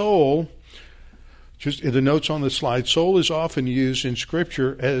 So soul, just in the notes on the slide, soul is often used in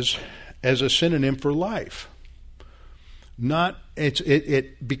Scripture as a synonym for life.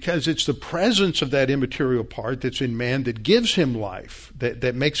 Because it's the presence of that immaterial part that's in man that gives him life,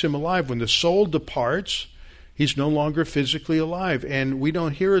 that makes him alive. When the soul departs, he's no longer physically alive. And we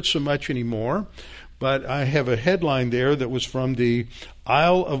don't hear it so much anymore, but I have a headline there that was from the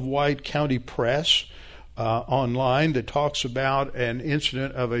Isle of Wight County Press online that talks about an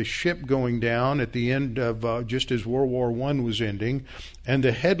incident of a ship going down at the end of just as World War I was ending. And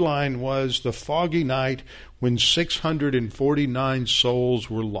the headline was "The Foggy Night When 649 Souls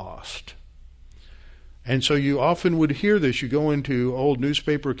Were Lost." And so you often would hear this. You go into old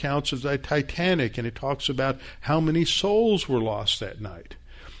newspaper accounts of the Titanic, and it talks about how many souls were lost that night.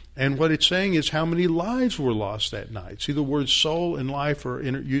 And what it's saying is how many lives were lost that night. See, the words soul and life are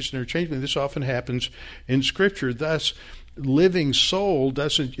used interchangeably. This often happens in Scripture. Thus, living soul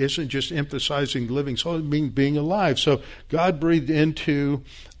isn't just emphasizing living soul, being alive. So God breathed into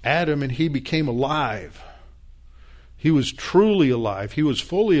Adam, and he became alive. He was truly alive. He was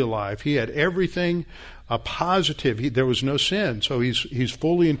fully alive. He had everything positive. There was no sin. So he's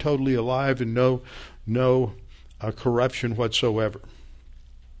fully and totally alive, and no corruption whatsoever.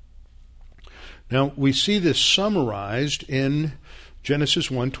 Now, we see this summarized in Genesis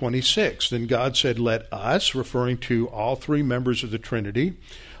 1:26. Then God said, "Let us," referring to all three members of the Trinity,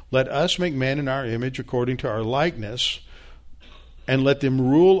 "let us make man in our image according to our likeness, and let them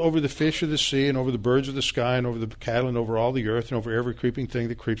rule over the fish of the sea and over the birds of the sky and over the cattle and over all the earth and over every creeping thing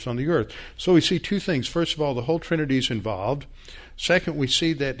that creeps on the earth." So we see two things. First of all, the whole Trinity is involved. Second, we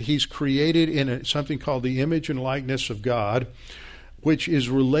see that he's created in something called the image and likeness of God, which is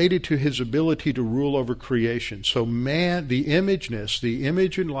related to his ability to rule over creation. So man, the image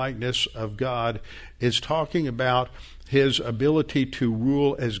and likeness of God is talking about his ability to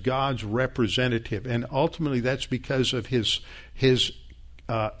rule as God's representative. And ultimately that's because of his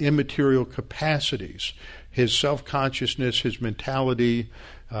immaterial capacities, his self-consciousness, his mentality,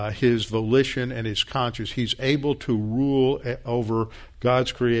 his volition, and his conscience. He's able to rule over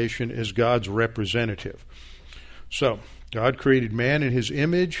God's creation as God's representative. So God created man in his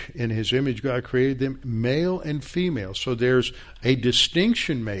image. In his image, God created them, male and female. So there's a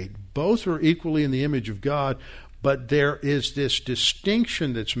distinction made. Both are equally in the image of God, but there is this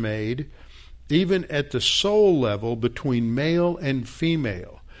distinction that's made even at the soul level between male and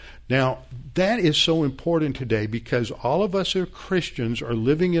female. Now, that is so important today because all of us as Christians are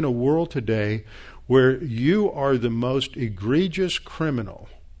living in a world today where you are the most egregious criminal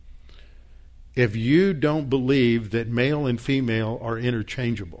if you don't believe that male and female are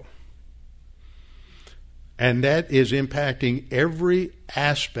interchangeable. And that is impacting every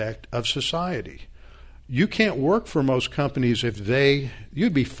aspect of society. You can't work for most companies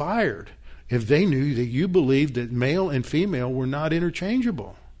you'd be fired if they knew that you believed that male and female were not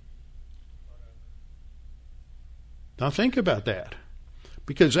interchangeable. Now think about that,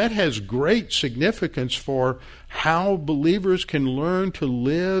 because that has great significance for how believers can learn to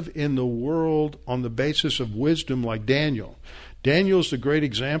live in the world on the basis of wisdom like Daniel. Daniel's the great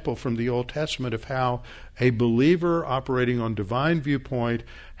example from the Old Testament of how a believer operating on divine viewpoint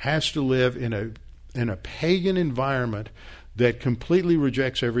has to live in a pagan environment that completely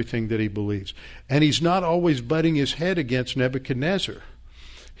rejects everything that he believes. And he's not always butting his head against Nebuchadnezzar.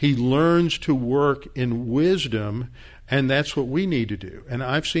 He learns to work in wisdom, and that's what we need to do. And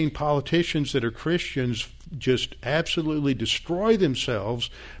I've seen politicians that are Christians just absolutely destroy themselves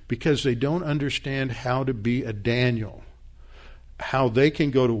because they don't understand how to be a Daniel. How they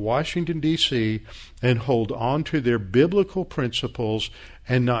can go to Washington, D.C. and hold on to their biblical principles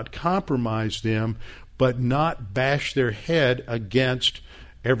and not compromise them, but not bash their head against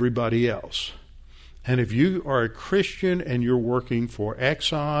everybody else. And if you are a Christian and you're working for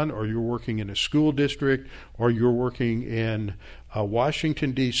Exxon, or you're working in a school district, or you're working in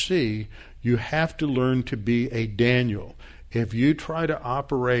Washington, D.C., you have to learn to be a Daniel. If you try to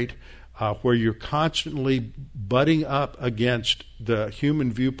operate where you're constantly butting up against the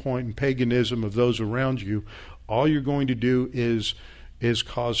human viewpoint and paganism of those around you, all you're going to do is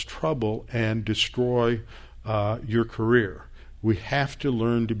cause trouble and destroy your career. We have to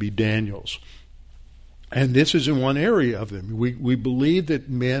learn to be Daniels. And this is in one area of them. We believe that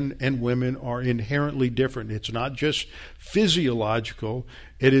men and women are inherently different. It's not just physiological,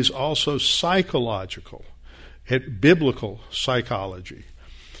 it is also psychological, biblical psychology.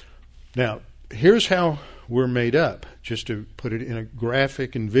 Now, here's how we're made up, just to put it in a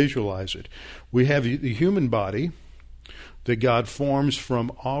graphic and visualize it. We have the human body that God forms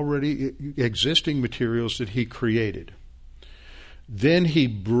from already existing materials that He created. Then He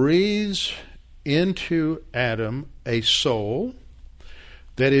breathes into Adam a soul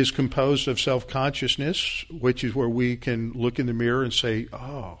that is composed of self-consciousness, which is where we can look in the mirror and say,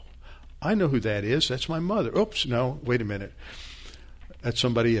 oh, I know who that is. That's my mother. Oops, no, wait a minute. That's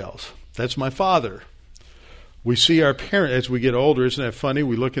somebody else. That's my father. We see our parent as we get older. Isn't that funny?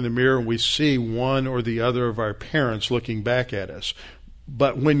 We look in the mirror and we see one or the other of our parents looking back at us.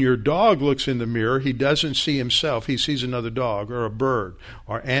 But when your dog looks in the mirror, he doesn't see himself. He sees another dog or a bird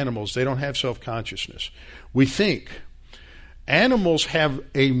or animals. They don't have self-consciousness. We think. Animals have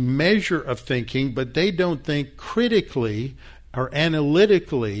a measure of thinking, but they don't think critically or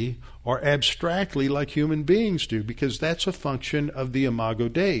analytically or abstractly like human beings do, because that's a function of the imago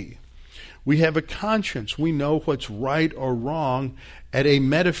Dei. We have a conscience. We know what's right or wrong at a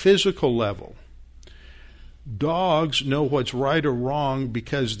metaphysical level. Dogs know what's right or wrong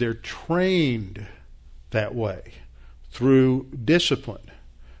because they're trained that way through discipline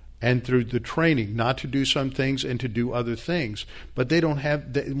and through the training not to do some things and to do other things. But they don't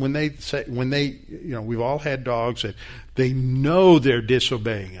have, we've all had dogs that they know they're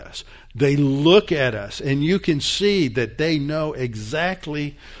disobeying us. They look at us and you can see that they know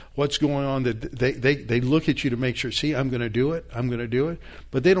exactly what's going on, that they look at you to make sure, see, I'm going to do it.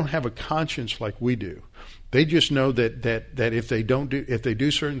 But they don't have a conscience like we do. They just know that if they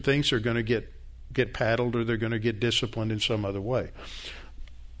do certain things, they're going to get paddled or they're going to get disciplined in some other way.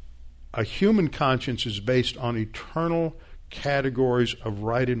 A human conscience is based on eternal categories of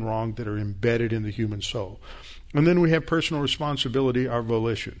right and wrong that are embedded in the human soul. And then we have personal responsibility, our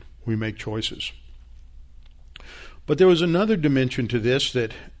volition. We make choices. But there was another dimension to this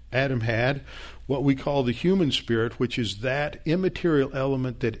that Adam had, what we call the human spirit, which is that immaterial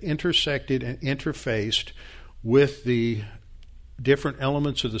element that intersected and interfaced with the different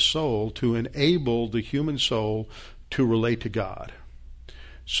elements of the soul to enable the human soul to relate to God,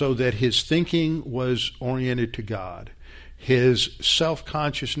 so that his thinking was oriented to God. His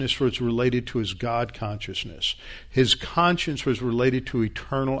self-consciousness was related to his God consciousness. His conscience was related to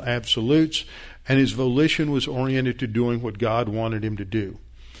eternal absolutes, and his volition was oriented to doing what God wanted him to do.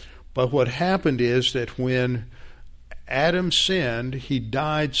 But what happened is that when Adam sinned, he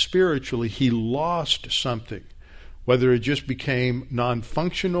died spiritually. He lost something. Whether it just became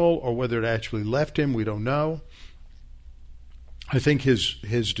non-functional or whether it actually left him, we don't know. I think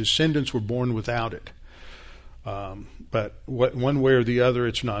his descendants were born without it. But one way or the other,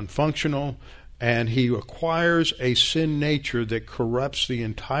 it's non-functional, and he acquires a sin nature that corrupts the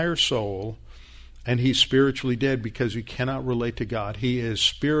entire soul and he's spiritually dead because he cannot relate to God. He is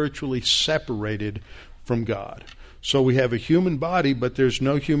spiritually separated from God. So we have a human body, but there's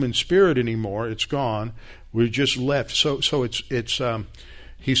no human spirit anymore. It's gone. We're just left. So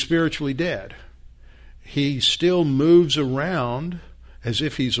he's spiritually dead. He still moves around as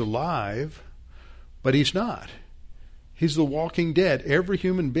if he's alive, but he's not. He's the walking dead. Every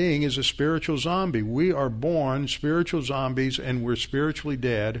human being is a spiritual zombie. We are born spiritual zombies, and we're spiritually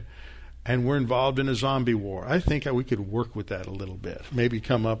dead, and we're involved in a zombie war. I think we could work with that a little bit, maybe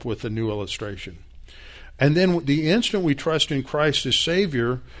come up with a new illustration. And then the instant we trust in Christ as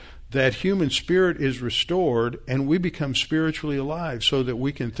Savior, that human spirit is restored, and we become spiritually alive so that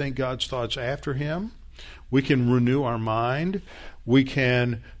we can think God's thoughts after Him. We can renew our mind. We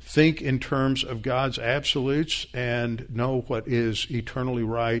can think in terms of God's absolutes and know what is eternally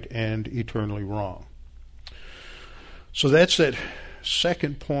right and eternally wrong. So that's that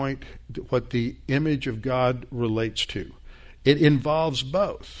second point, what the image of God relates to. It involves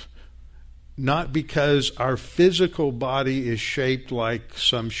both. Not because our physical body is shaped like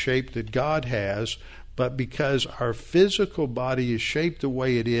some shape that God has, but because our physical body is shaped the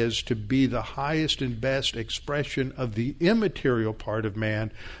way it is to be the highest and best expression of the immaterial part of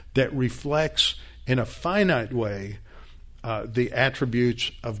man that reflects in a finite way the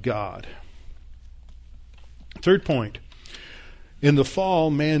attributes of God. Third point, in the fall,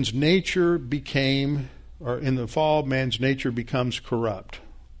 man's nature becomes corrupt.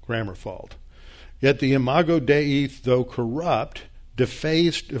 Grammar fault. Yet the imago Dei, though corrupt,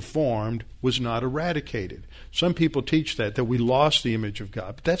 defaced, deformed, was not eradicated. Some people teach that we lost the image of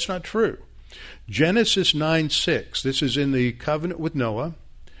God, but that's not true. Genesis 9:6, this is in the covenant with Noah.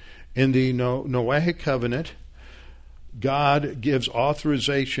 In the Noahic covenant, God gives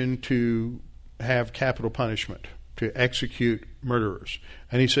authorization to have capital punishment, to execute murderers.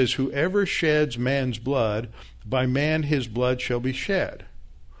 And he says, whoever sheds man's blood, by man his blood shall be shed.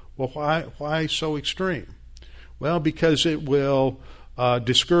 Well, why so extreme? Well, because it will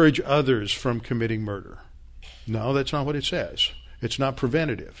discourage others from committing murder. No, that's not what it says. It's not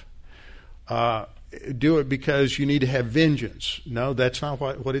preventative. Do it because you need to have vengeance. No, that's not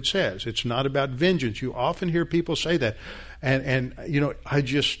what it says. It's not about vengeance. You often hear people say that, and I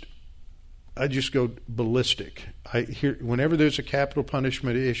just go ballistic. I hear whenever there's a capital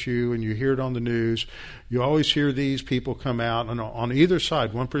punishment issue and you hear it on the news, you always hear these people come out, and on either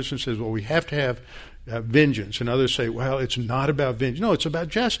side, one person says, well, we have to have vengeance, and others say, well, it's not about vengeance. No, it's about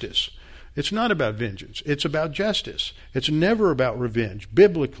justice. It's not about vengeance. It's about justice. It's never about revenge,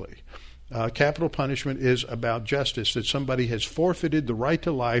 biblically. Capital punishment is about justice, that somebody has forfeited the right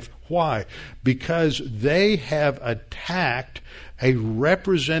to life. Why? Because they have attacked a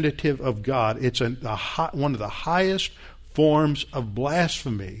representative of God. It's one of the highest forms of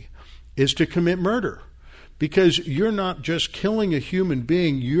blasphemy is to commit murder. Because you're not just killing a human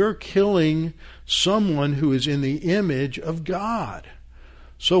being, you're killing someone who is in the image of God.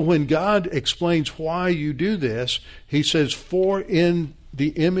 So when God explains why you do this, he says, for in the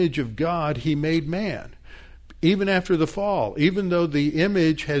image of God he made man. Even after the fall, even though the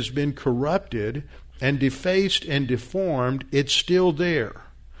image has been corrupted and defaced and deformed, it's still there.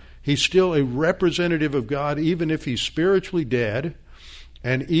 He's still a representative of God, even if he's spiritually dead,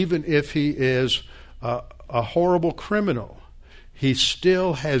 and even if he is a horrible criminal. He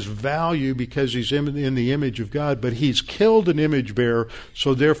still has value because he's in the image of God, but he's killed an image bearer,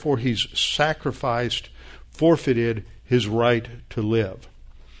 so therefore he's sacrificed, forfeited his right to live.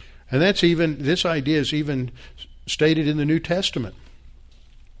 And this idea is even stated in the New Testament.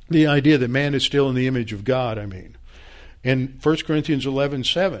 The idea that man is still in the image of God, In 1 Corinthians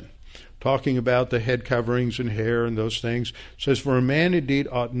 11:7, talking about the head coverings and hair and those things, says, for a man indeed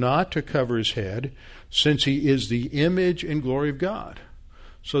ought not to cover his head, since he is the image and glory of God.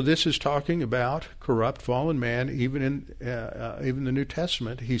 So this is talking about corrupt, fallen man. Even in the New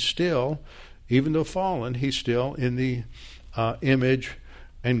Testament, he's still, even though fallen, he's still in the image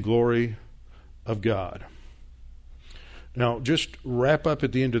and glory of God. Now, just wrap up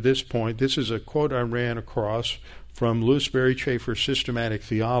at the end of this point. This is a quote I ran across from Louis Berry Chafer's Systematic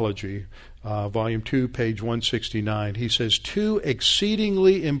Theology, Volume 2, page 169. He says, two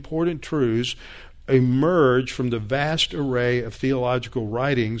exceedingly important truths emerge from the vast array of theological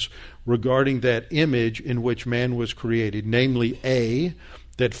writings regarding that image in which man was created, namely, A,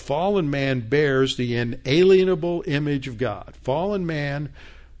 that fallen man bears the inalienable image of God. Fallen man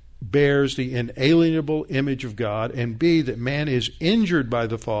bears the inalienable image of God, and B, that man is injured by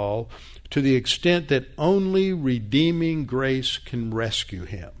the fall to the extent that only redeeming grace can rescue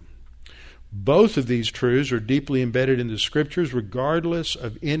him. Both of these truths are deeply embedded in the Scriptures, regardless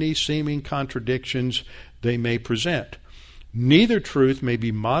of any seeming contradictions they may present. Neither truth may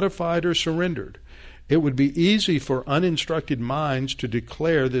be modified or surrendered. It would be easy for uninstructed minds to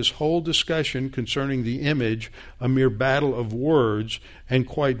declare this whole discussion concerning the image a mere battle of words and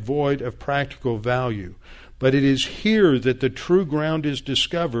quite void of practical value. But it is here that the true ground is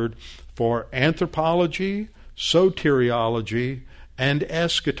discovered for anthropology, soteriology, and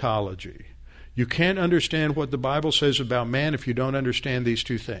eschatology. You can't understand what the Bible says about man if you don't understand these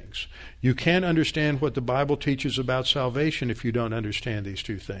two things. You can't understand what the Bible teaches about salvation if you don't understand these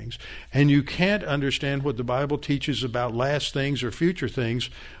two things. And you can't understand what the Bible teaches about last things or future things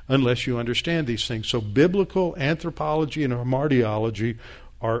unless you understand these things. So biblical anthropology and hamartiology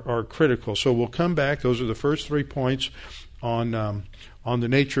are critical. So we'll come back. Those are the first 3 points on the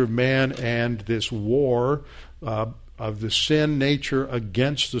nature of man and this war of the sin nature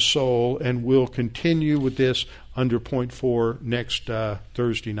against the soul, and we'll continue with this under point 4 next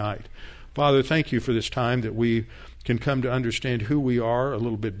Thursday night. Father, thank you for this time that we can come to understand who we are a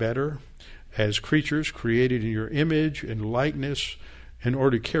little bit better as creatures created in your image and likeness in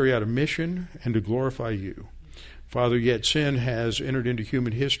order to carry out a mission and to glorify you. Father, yet sin has entered into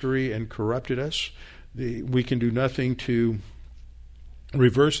human history and corrupted us. We can do nothing to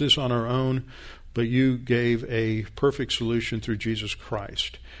reverse this on our own, but you gave a perfect solution through Jesus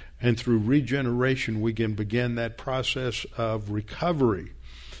Christ. And through regeneration, we can begin that process of recovery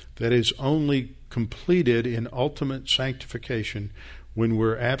that is only completed in ultimate sanctification when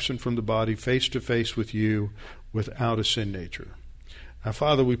we're absent from the body, face to face with you, without a sin nature. Now,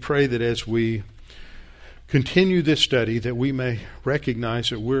 Father, we pray that as we continue this study, that we may recognize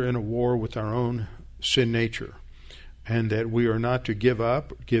that we're in a war with our own sin nature, and that we are not to give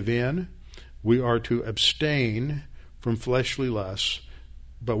up, give in. We are to abstain from fleshly lusts,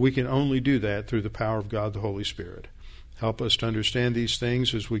 but we can only do that through the power of God the Holy Spirit. Help us to understand these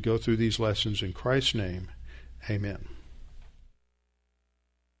things as we go through these lessons. In Christ's name, amen.